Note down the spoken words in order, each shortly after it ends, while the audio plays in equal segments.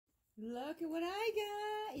Look at what I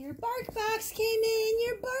got. Your bark box came in.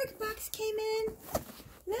 Your bark box came in.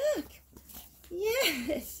 Look.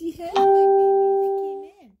 Yes, yes, my baby. They came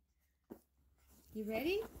in. You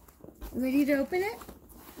ready? Ready to open it?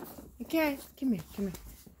 Okay. Come here. Come here.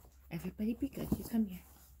 Everybody be good. You come here.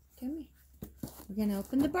 Come here. We're going to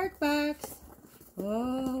open the bark box.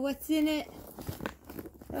 Oh, what's in it?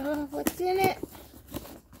 Oh, what's in it?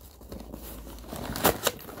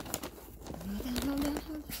 Hold on, hold on,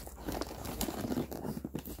 hold on.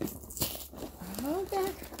 Hold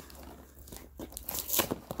on.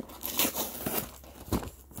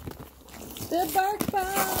 The bark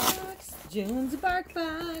box. June's bark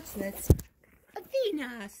box. Let's...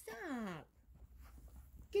 Athena, stop.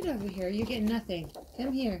 Get over here. You're getting nothing.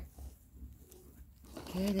 Come here.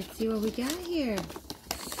 Okay, let's see what we got here.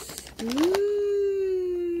 Ooh.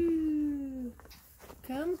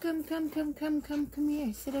 Come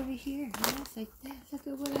here. Sit over here. Yes, like that. Look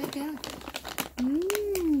at what I got.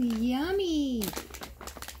 Yummy.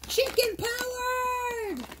 Chicken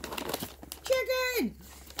powered. Chicken.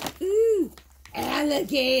 Ooh.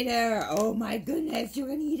 Alligator. Oh my goodness. You're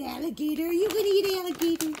going to eat alligator. You're going to eat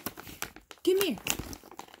alligator. Come here.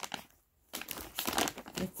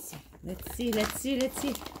 Let's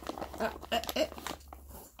see.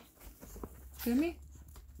 Come here.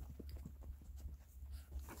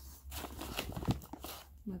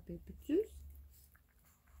 My baby juice.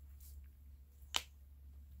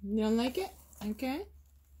 You don't like it? Okay.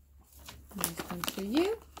 This one's for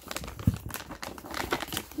you.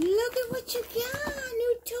 Look at what you got.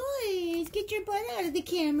 New toys. Get your butt out of the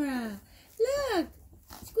camera. Look.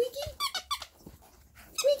 Squeaky.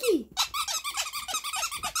 Squeaky.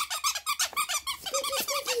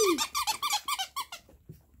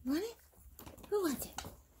 Want it? Who wants it?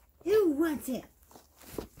 Who wants it?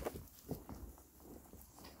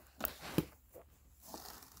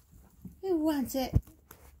 Who wants it?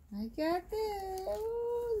 I got that.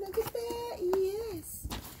 Oh, look at that. Yes.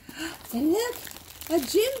 And look, a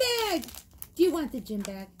gym bag. Do you want the gym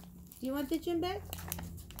bag? Do you want the gym bag?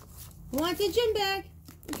 Who wants the gym bag?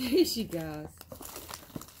 There she goes.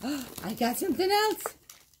 Oh, I got something else.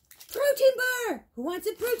 Protein bar. Who wants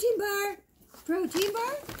a protein bar? Protein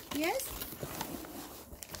bar? Yes?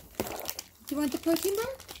 Do you want the protein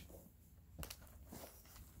bar?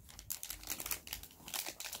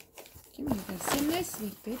 Come here, go so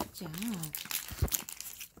nicely. Good job.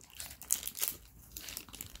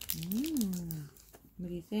 What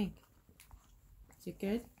do you think? Is it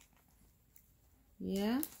good?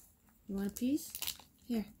 Yeah? You want a piece?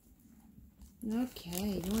 Here.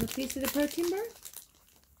 Okay. You want a piece of the protein bar?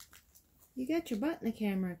 You got your butt in the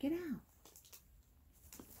camera. Get out.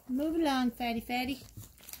 Move along, fatty.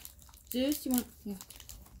 Zeus, you want... Yeah.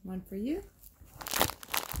 One for you.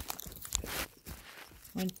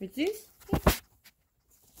 One for Zeus. Yeah.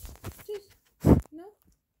 Zeus. No?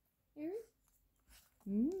 Here?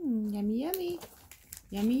 Yummy.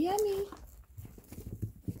 Yummy.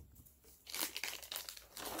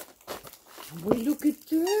 Boy, look at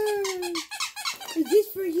that. Is this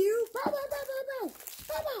for you? Bow.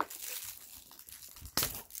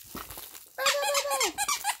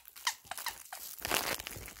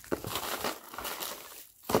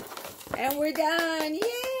 And we're done. Yay,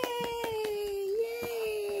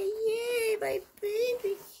 my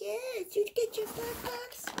baby. Yes, you get your flat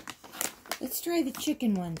box. Let's try the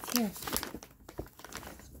chicken ones. Here.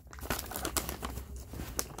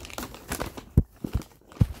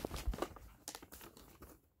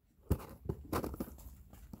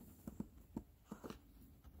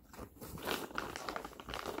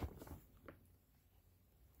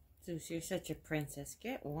 Zeus, you're such a princess.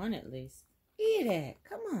 Get one at least. Eat it.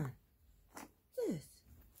 Come on. Zeus.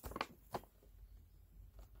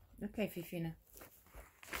 Okay, Fifina.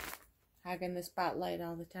 Hogging the spotlight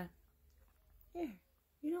all the time. Here.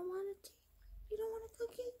 You don't want a tea? You don't want a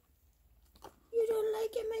cookie? You don't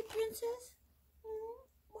like it, my princess?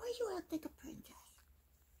 Why you act like a princess?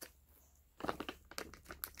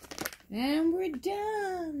 And we're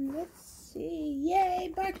done. Let's see.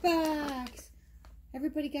 Yay, bark box.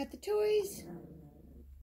 Everybody got the toys?